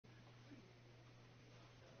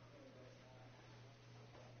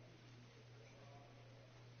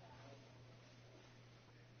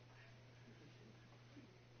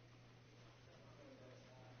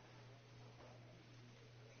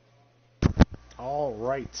All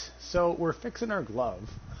right. So we're fixing our glove.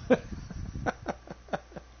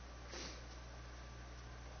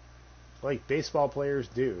 Like baseball players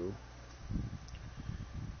do.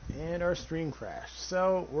 And our stream crashed.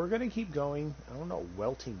 So we're going to keep going. I don't know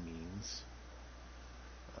what welting means.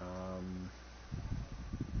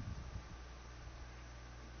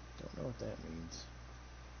 Don't know what that means.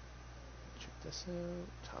 Check this out.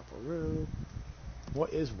 Taparu.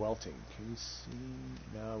 What is welting? Can you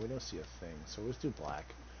see? No, we don't see a thing. So let's do black.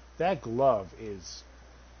 That glove is...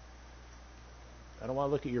 I don't want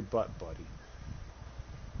to look at your butt, buddy.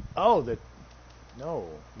 Oh, the... No.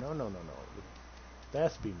 That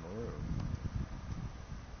has to be maroon.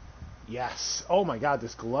 Yes. Oh my god,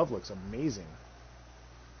 this glove looks amazing.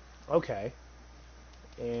 Okay.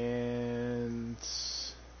 And...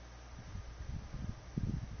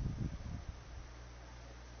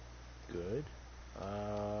 Good.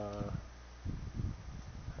 How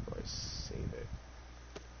do I save it?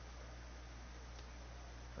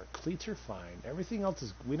 Our cleats are fine. Everything else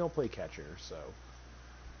is... We don't play catcher, so...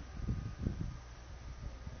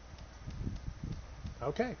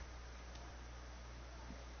 Okay.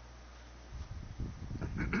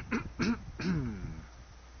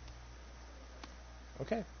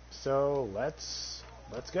 Okay. So let's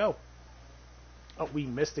go. Oh, we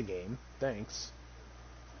missed a game. Thanks.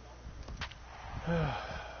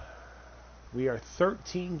 We are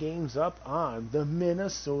 13 games up on the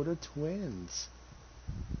Minnesota Twins.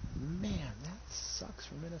 Man, that sucks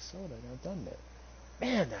for Minnesota, now doesn't it?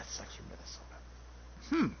 Man, that sucks for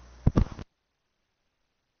Minnesota.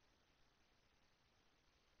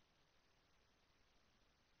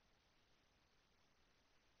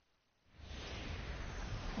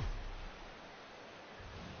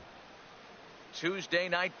 Tuesday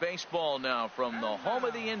night baseball now from the home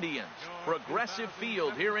of the Indians, Progressive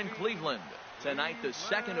Field here in Cleveland. Tonight, the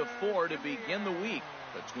second of 4 to begin the week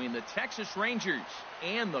between the Texas Rangers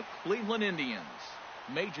and the Cleveland Indians.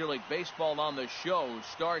 Major League Baseball on the show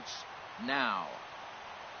starts now.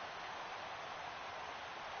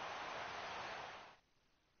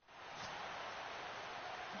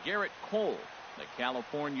 Garrett Cole, the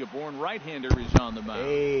California-born right-hander, is on the mound.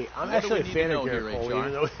 Hey, I'm actually a fan of Garrett Cole,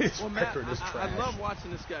 even though his record is trash. I love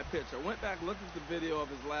watching this guy pitch. I went back and looked at the video of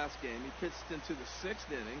his last game. He pitched into the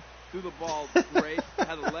 6th inning, threw the ball great,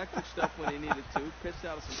 had electric stuff when he needed to, pitched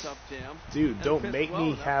out of some tough jams. Dude, don't make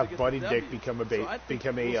me have Buddy Dick become a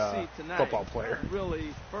football player.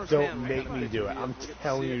 Really, don't make me do it. I'm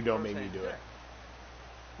telling you, don't make me do it.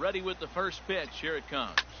 Ready with the first pitch. Here it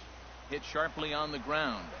comes. Hit sharply on the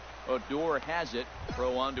ground. Odor has it.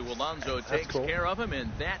 Throw on to Alonso, takes care of him,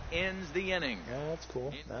 and that ends the inning. Yeah, that's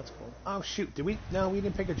cool. That's cool. Oh, shoot. Did we? No, we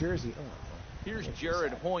didn't pick a jersey. Oh. Here's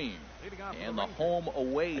Jared Hoying. And the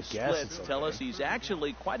home-away splits tell us he's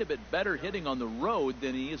actually quite a bit better hitting on the road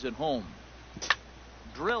than he is at home.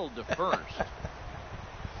 Drilled to first.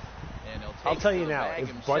 And I'll tell you now,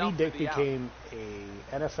 if Buddy Dick became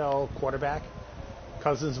a NFL quarterback,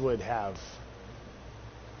 Cousins would have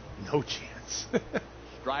no chance.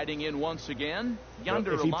 Striding in once again,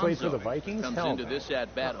 Yonder if he Alonso played for the Vikings, comes into this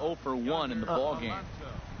at-bat 0 for 1 in the ballgame.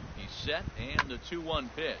 He's set, and the 2-1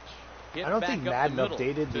 pitch. Hit I don't back think up Madden the middle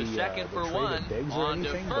updated to the second for trade 1 of Diggs or on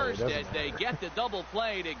anything, to first but as they get the double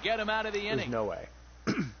play to get him out of the inning. There's no way.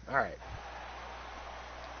 All right.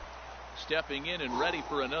 Stepping in and ready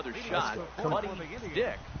for another shot, Buddy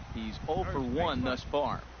Dick. He's 0 for 1 thus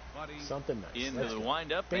far. Something nice. Into the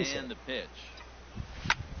windup and the pitch.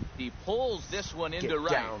 He pulls this one into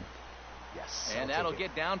right. Down. Yes. And that'll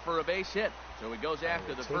get down for a base hit. So he goes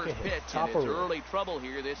after the first pitch, and it's early trouble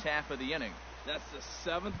here this half of the inning. That's the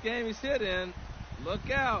 7th game he's hit in.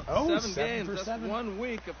 Look out. Oh, 7 games. That's 1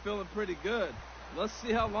 week of feeling pretty good. Let's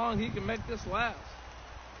see how long he can make this last.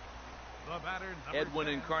 Edwin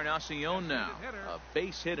Encarnacion now. A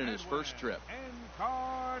base hit in his first trip.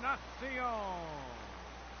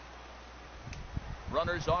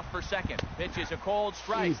 Runners off for second. Pitches a cold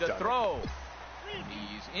strike. The throw.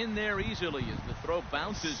 He's in there easily as the throw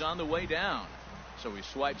bounces on the way down. So he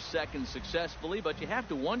swipes second successfully, but you have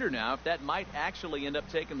to wonder now if that might actually end up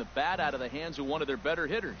taking the bat out of the hands of one of their better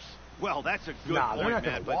hitters. Well, that's a good point,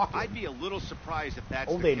 Matt, but I'd be a little surprised if that's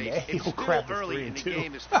the case. It's still early and the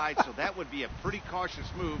game is tied, so that would be a pretty cautious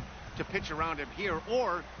move to pitch around him here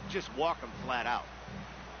or just walk him flat out.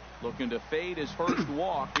 Looking to fade his first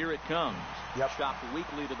walk. Here it comes. Chopped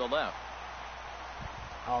weakly to the left.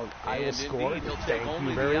 I will score. He'll Thank take only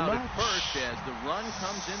you very the out much. at first as the run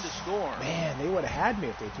comes in to score. Man, they would have had me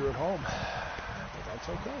if they threw it home. But that's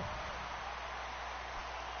okay.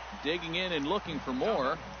 Digging in and looking for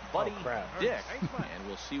more, Buddy Dick. And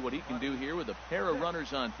we'll see what he can do here with a pair of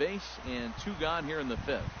runners on base and 2 gone here in the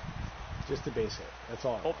 5th. Just a base hit. That's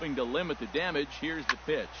all. Hoping to limit the damage. Here's the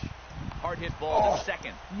pitch. Hard hit ball to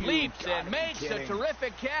second. Leaps and makes a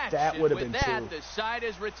terrific catch. That would have been with that, 2. the side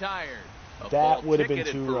is retired. That would have been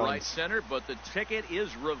 2 for runs. Right center, but the ticket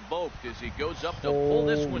is revoked as he goes up to pull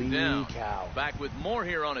this one down. Cow. Back with more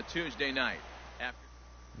here on a Tuesday night.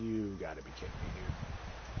 You got to be kidding me, dude.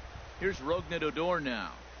 Here's Rougned Odor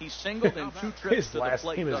now. He's singled in 2 trips to the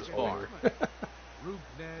plate thus far.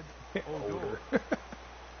 Rougned Odor.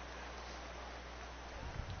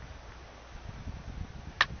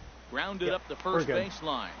 Grounded up the first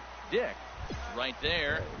baseline. Dick right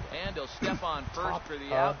there, and he'll step on first for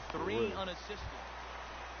the out. 3 unassisted.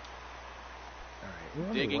 All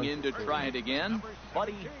right, digging in to try it again.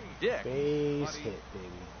 Buddy Dick. Base hit,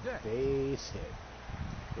 baby. Base hit.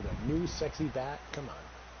 With a new sexy bat. Come on.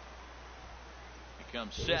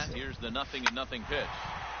 Becomes set. Here's the 0-0 pitch.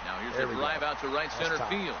 Now here's a drive out to right center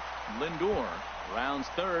field. Lindor rounds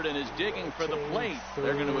third and is digging for the plate.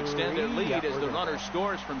 They're going to extend their lead as the runner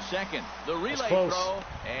scores from second. The relay throw,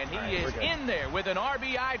 and he is in there with an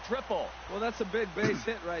RBI triple. Well, that's a big base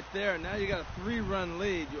hit right there. Now you got a 3-run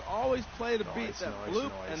lead. You always play to beat that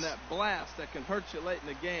bloop and that blast that can hurt you late in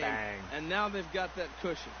the game. Bang. And now they've got that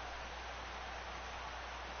cushion.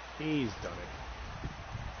 He's done it.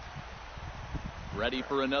 Ready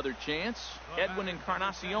for another chance? Edwin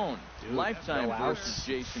Encarnacion. Lifetime versus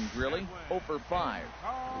Jason Grilli. 0 for 5.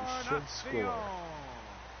 He should score.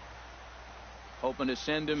 Hoping to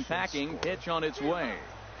send him packing. Pitch on its way.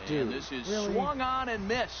 Dude, and this is swung on and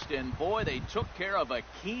missed. And boy, they took care of a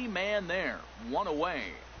key man there. 1 away.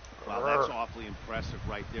 Wow, that's awfully impressive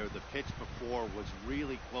right there. The pitch before was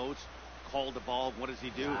really close. Called the ball. What does he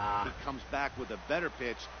do? He comes back with a better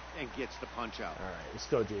pitch and gets the punch out. All right, let's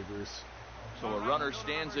go, Jay Bruce. So a runner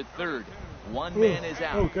stands at third. 1 man is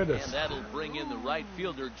out. Oh, goodness. And that'll bring in the right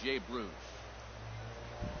fielder, Jay Bruce.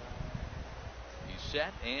 He's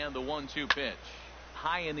set, and the 1-2 pitch.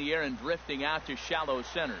 High in the air and drifting out to shallow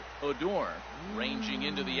center. Odor ranging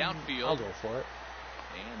into the outfield. I'll go for it.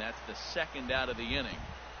 And that's the second out of the inning.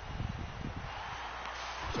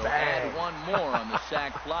 So Bang. add 1 more on the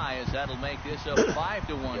sac fly, as that'll make this a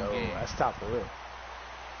 5-1 game. That's top of the room.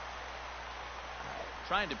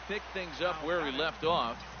 Trying to pick things up where he left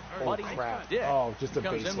off. Buddy Dick just a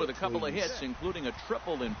comes base in with hit, a couple of please. hits, including a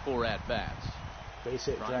triple in 4 at-bats. Base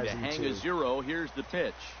hit Trying drives to him hang too. a 0. Here's the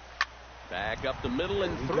pitch. Back up the middle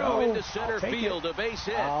and through go. into center I'll take field. it. A base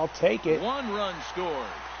hit. I'll take it. 1 run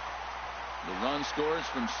scored. The run scores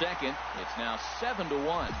from second. It's now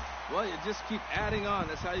 7-1. Well, you just keep adding on.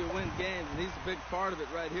 That's how you win games, and he's a big part of it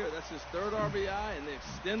right here. That's his 3rd RBI, and they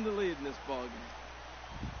extend the lead in this ballgame.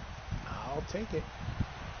 I'll take it.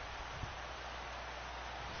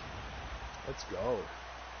 Let's go.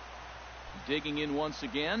 Digging in once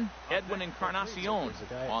again, Edwin Encarnacion.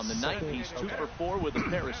 On the night, he's 2 for 4 with a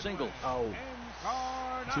pair of singles. Oh.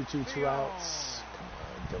 2 outs. Come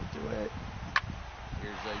on, don't do it.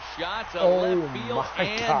 Here's a shot to Oh left field my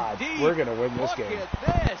and God, deep. we're gonna win this Look game.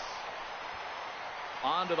 at this.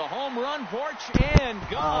 Onto the home run porch and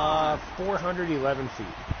gone. 411 feet.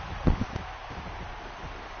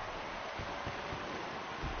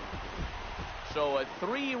 So a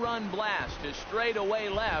 3-run blast to straightaway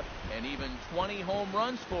left, and even 20 home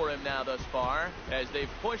runs for him now thus far, as they've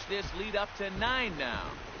pushed this lead up to 9 now.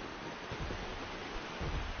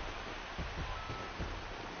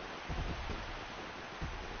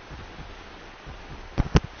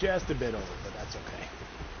 Just a bit over, but that's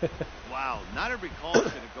okay. Wow, not every call is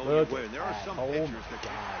going to go your way. There are some pitchers that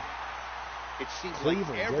God. it seems Cleveland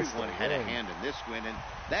like gets everyone the had a win. hand in this win, and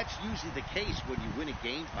that's usually the case when you win a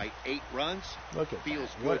game by 8 runs. Look at Feels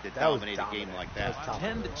that. good to That was dominate a game dominant. like That that. was top of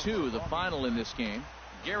the room. 10-2, the final in this game.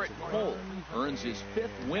 Garrett Cole earns his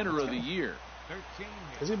 5th winner of the year.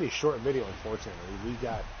 It's gonna be a short video, unfortunately.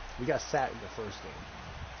 We got sat in the first game.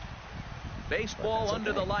 Baseball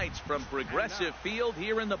under the lights from Progressive Field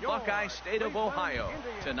here in the Buckeye State of Ohio.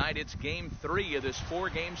 Tonight it's Game 3 of this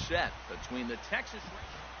 4-game set between the Texas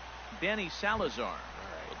Rangers. Danny Salazar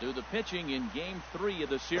will do the pitching in Game 3 of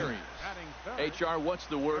the series. HR, what's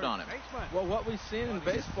the word on him? Well, what we've seen in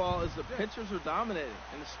baseball is the pitchers are dominating,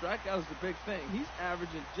 and the strikeout is the big thing. He's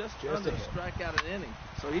averaging just under a strikeout an inning,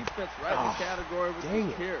 so he fits right in the category with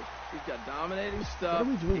his peers. He's got dominating stuff. What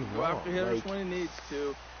are we doing He can go wrong? after hitters when he needs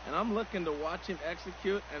to, and I'm looking to watch him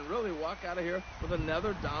execute and really walk out of here with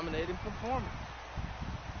another dominating performance.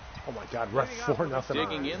 Oh my God, we're 4-0.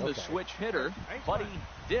 Digging in the switch hitter, Buddy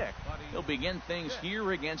Dick. He'll begin things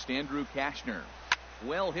here against Andrew Kashner.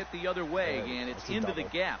 Well hit the other way, and it's into the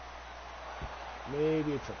gap.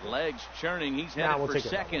 Maybe a triple. Legs churning. He's headed for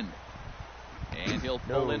second. And he'll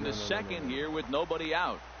pull into second here with nobody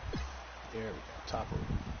out. There we go. Top of it.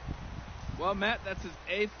 Well, Matt, that's his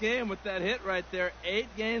 8th game with that hit right there. 8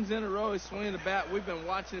 games in a row he's swinging the bat. We've been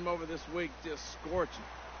watching him over this week just scorching.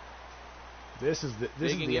 This is the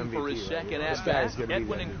in MVP for his second at bat.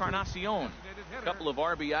 Edwin Encarnacion. A couple of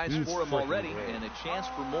RBIs for him already, and a chance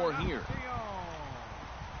for more here.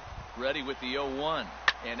 Ready with the 0-1.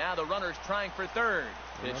 And now the runner's trying for third.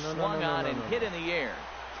 Pitch swung on and hit in the air.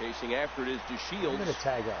 Chasing after it is DeShields. I'm going to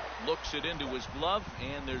tag up. Looks it into his glove,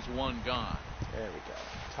 and there's one gone. There we go.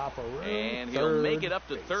 Top of row. And he'll make it up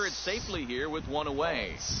to third safely here with one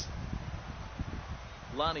away. Nice.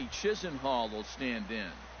 Lonnie Chisenhall will stand in.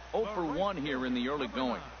 0 for 1 here in the early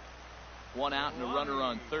going. One out and a runner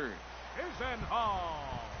on third.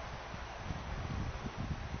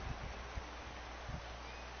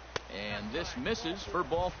 And this misses for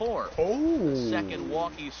ball 4. Oh. The second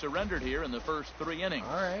walk he surrendered here in the first 3 innings.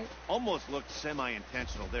 All right. Almost looked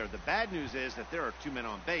semi-intentional there. The bad news is that there are 2 men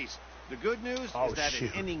on base. The good news is that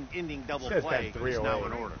an inning ending double play is now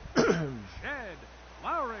in order. Jed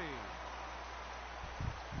Lowry.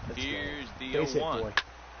 Here's the 0-1.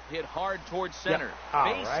 Hit hard towards center. Yep.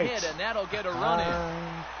 Base hit, and that'll get a run in.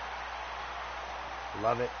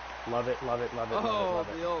 Love it. Love it, love it, love it, love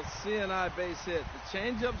it. The old CNI base hit. The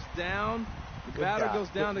changeup's down. The batter goes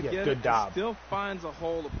down to get it. Dob. Still finds a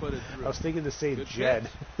hole to put it through. I was thinking to say Jed.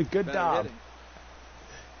 Good job.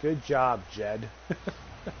 Good job, Jed.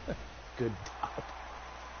 Good job.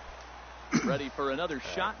 Ready for another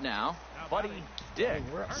shot now. Buddy Dick.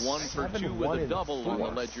 1 for 2 with a double on the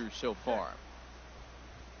ledger so far.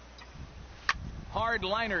 Hard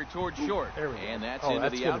liner towards short. And that's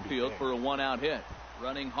into the outfield for a 1-out hit.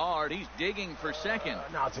 Running hard. He's digging for second.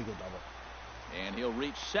 Now I'll take a double. And he'll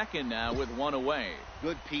reach second now with one away.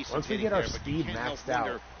 Good piece Once of we hitting get our there, speed maxed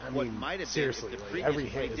out, I mean, seriously, like, every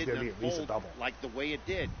hit is going to be at least a double. Like the way it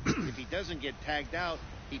did. If he doesn't get tagged out,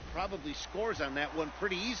 he probably scores on that one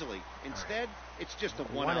pretty easily. Instead, it's just a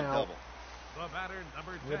 1-out double. The batter,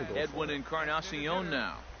 number 10. Edwin Encarnacion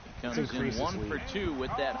now. He comes in 1 for 2 with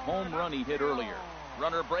that home run he hit earlier.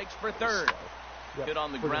 Runner breaks for third. Hit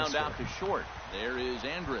on the ground out to short. There is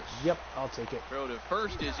Andrus. Yep, I'll take it. Throw to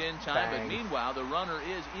first is in time, but meanwhile the runner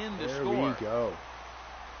is in to score. There we go.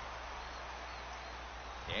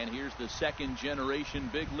 And here's the second generation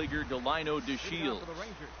big leaguer Delino DeShields.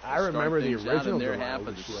 I remember the original in their half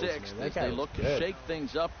of the 6th as they look to shake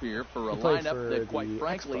things up here for a lineup that quite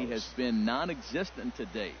frankly has been non-existent to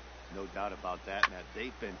date. No doubt about that, Matt.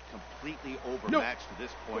 They've been completely overmatched to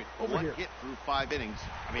this point. One hit through 5 innings.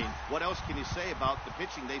 I mean, what else can you say about the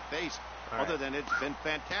pitching they faced other than it's been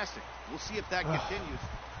fantastic? We'll see if that continues.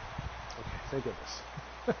 Okay, thank goodness.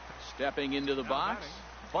 Stepping into the box,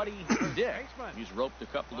 Buddy Dick. He's roped a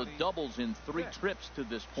couple of doubles in 3 trips to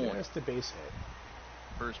this point. Just a base hit.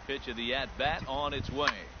 First pitch of the at-bat on its way.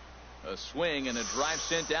 A swing and a drive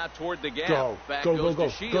sent out toward the gap. Go, back go, goes go,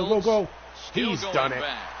 DeShields. go, go, go. He's done it.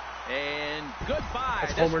 Back. And goodbye.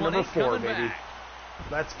 That's homer number 4, baby. Back.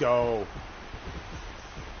 Let's go.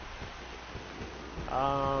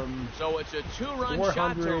 So it's a 2-run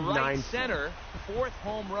shot to right center. 4th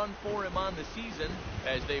home run for him on the season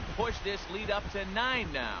as they push this lead up to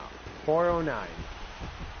 9 now. 409.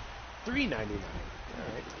 399. All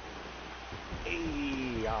right.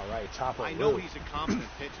 Hey, all right. Top of I know he's a confident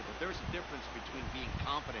pitcher, but there's a difference between being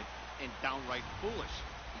confident and downright foolish.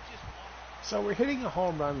 So we're hitting a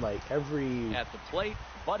home run like every... At the plate,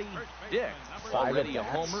 Buddy Dick. Already a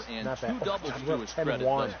homer and 2 doubles to his credit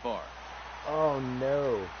thus far. Oh,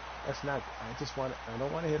 no. That's not... I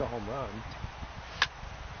don't want to hit a home run.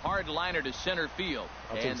 Hard liner to center field.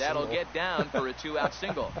 And that'll get down for a 2-out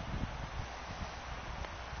single.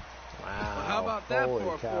 Wow. Well, how about that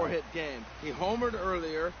for a 4-hit game? He homered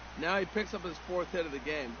earlier. Now he picks up his 4th hit of the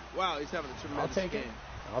game. Wow, he's having a tremendous game.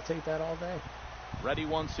 I'll take that all day. Ready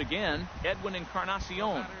once again, Edwin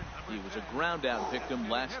Encarnacion. He was a ground-out victim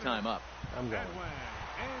last time up. I'm going.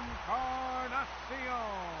 Encarnacion.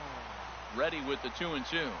 Ready with the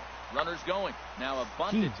 2-2. Runners going. Now a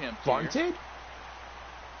bunt attempt bunted? Here.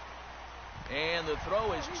 And the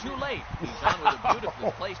throw is too late. He's on with a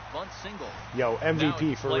beautifully placed bunt single. Yo,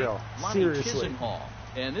 MVP for real. Seriously. Chisenhall.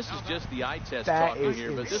 And this is just the eye test talking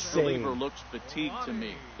here, but this reliever looks fatigued to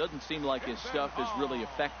me. Doesn't seem like his stuff is really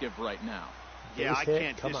effective right now. Yeah, I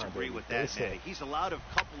can't disagree with that, Manny. He's allowed a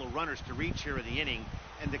couple of runners to reach here in the inning,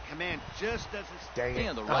 and the command just doesn't...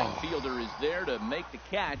 And the right fielder is there to make the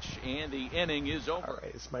catch, and the inning is over. All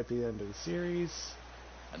right, this might be the end of the series.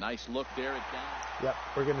 A nice look there at down. Yep,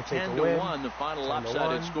 we're going to take the win. 10-1, the final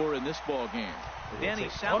lopsided score in this ball game. Danny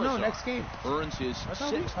Salazar next game. earns his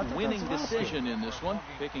 6th winning decision in this one,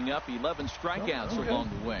 picking up 11 strikeouts along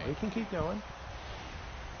the way. We can keep going.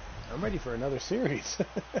 I'm ready for another series.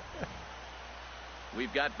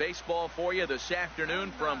 We've got baseball for you this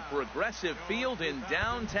afternoon from Progressive Field in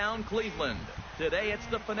downtown Cleveland. Today it's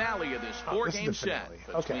the finale of this four-game set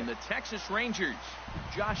between the Texas Rangers.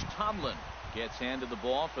 Josh Tomlin gets handed the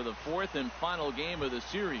ball for the 4th and final game of the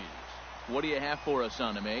series. What do you have for us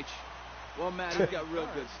on him, H? Well, Matt, he's got real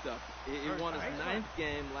good stuff. He won his 9th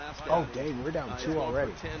game last outing. Oh, dang, we're down 2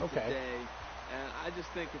 already. Okay. Today, and I just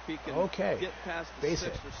think if he can get past the 6th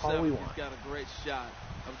or 7th, he's got a great shot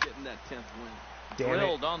of getting that 10th win.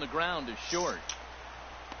 Drilled on the ground is short.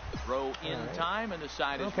 Throw in time, and the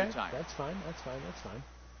side is retired. That's fine. That's fine.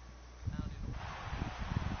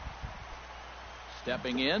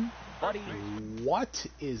 Stepping in, Buddy. What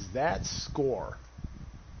is that score?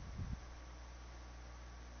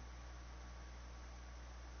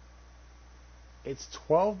 It's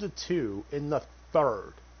 12-2 in the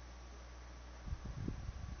 3rd.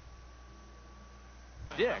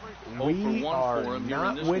 Dick, we are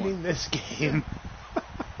not winning this game.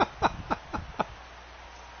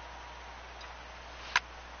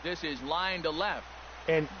 This is line to left.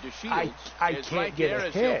 And I can't right get a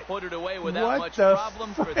hit. He'll put it away without much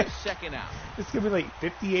problem for the 2nd out. It's going to be like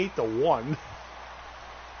 58-1.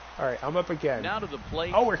 All right, I'm up again. Now to the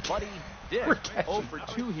plate, Buddy Dick. 0 for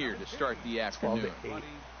 2 here to start the afternoon.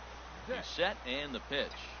 He's set and the pitch.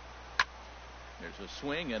 There's a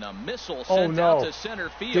swing and a missile sent out to center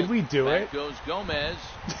field. Did we do back it? Goes Gomez,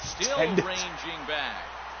 still ranging back.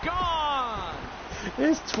 Gone!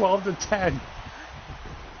 It's 12-10.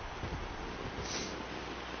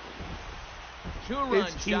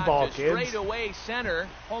 2-run shot to straightaway center.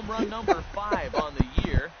 Home run number 5 on the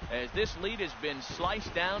year, as this lead has been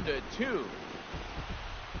sliced down to 2.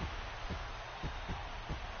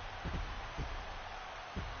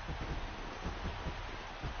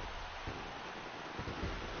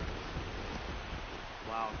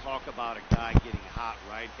 Wow, talk about a guy getting hot,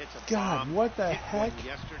 right? Hits a bomb. What the heck?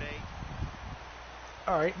 Yesterday.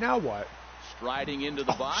 All right, now what? Striding into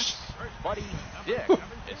the box, Buddy Dick,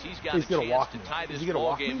 as he's got a chance to tie this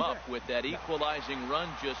ball game up with that equalizing run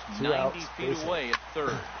just 90 feet away at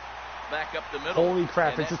third. Back up the middle. Holy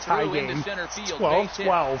crap, it's a tie game.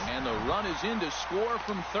 12-12. And the run is in to score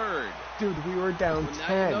from third. Dude, we were down 10.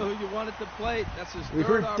 Now you know who you want at the plate. That's his we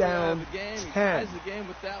third were down of the game. 10. He ties the game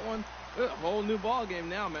with that one. A whole new ball game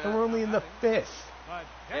now, man. And we're only in the 5th.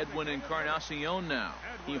 Edwin Encarnacion now.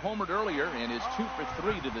 He homered earlier and is 2 for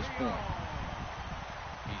 3 to this point.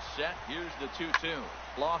 He's set. Here's the 2-2.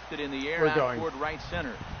 Lofted in the air out toward right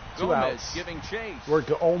center. Gomez giving chase.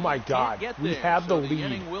 Oh my God. We have the lead. The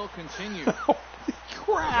inning will continue. Holy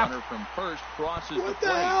crap. The runner from first crosses the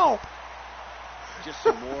plate. Hell? Just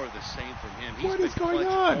some more of the same from him. He's been clutch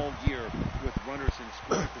all year with runners in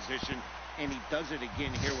scoring position, and he does it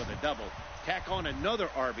again here with a double. Tack on another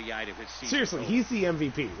RBI to his season. Seriously, he's the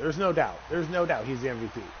MVP. There's no doubt. He's the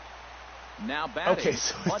MVP. Now batting. Okay,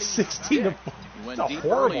 so it's 16 to 4. It's a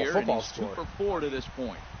horrible football score. 2 for 4 to this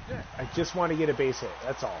point. I just want to get a base hit.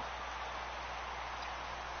 That's all.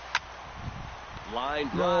 Line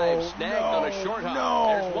drive snagged on a short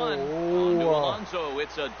hop. There's one. On to Alonso.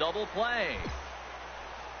 It's a double play.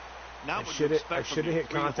 Now I should have hit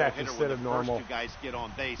contact instead of normal. First 2 guys get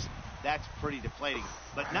on base. That's pretty deflating.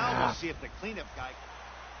 But now we'll see if the cleanup guy.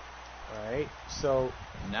 All right, so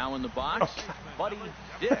now in the box, Buddy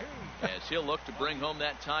Dick, as he'll look to bring home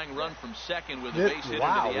that tying run from second with a base hit into the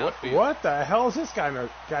outfield. What the hell is this guy going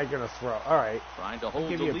to throw? All right, trying to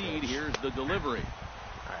hold the lead. Here's the delivery.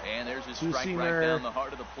 And there's his strike right down the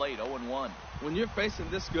heart of the plate, 0-1. When you're facing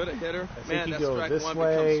this good a hitter, man, that strike one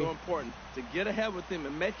way. becomes so important. To get ahead with him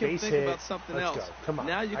and make him think about something else. Go. Come on.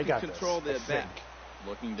 Now you can control the at-bat.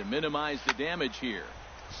 Looking to minimize the damage here.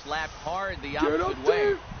 Slapped hard the opposite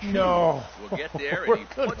way. No. We'll get there, and he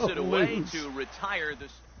puts it away to retire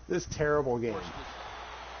this terrible game.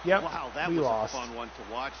 Yep, wow, that we was lost. A fun one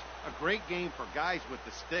to watch. A great game for guys with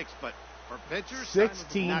the sticks, but for pitchers,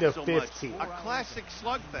 16 to 15. A classic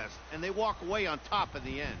slugfest, and they walk away on top in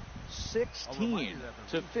the end. 16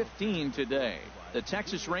 to 15 today. The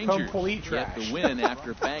Texas Rangers get the win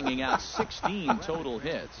after banging out 16 total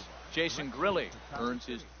hits. Jason Grilli earns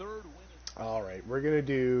his 3rd win. All right, we're going to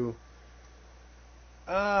do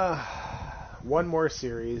one more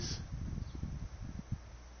series.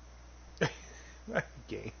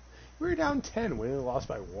 Game. We were down 10. We only lost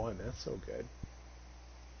by 1. That's so good.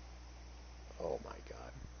 Oh, my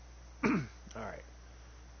God. All right.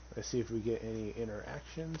 Let's see if we get any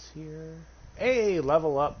interactions here. Hey,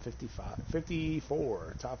 level up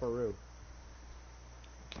 54, Taparu.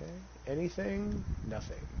 Okay, anything?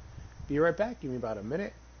 Nothing. Be right back. Give me about a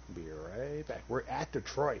minute. Be right back. We're at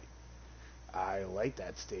Detroit. I like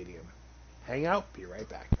that stadium. Hang out. Be right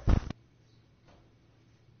back.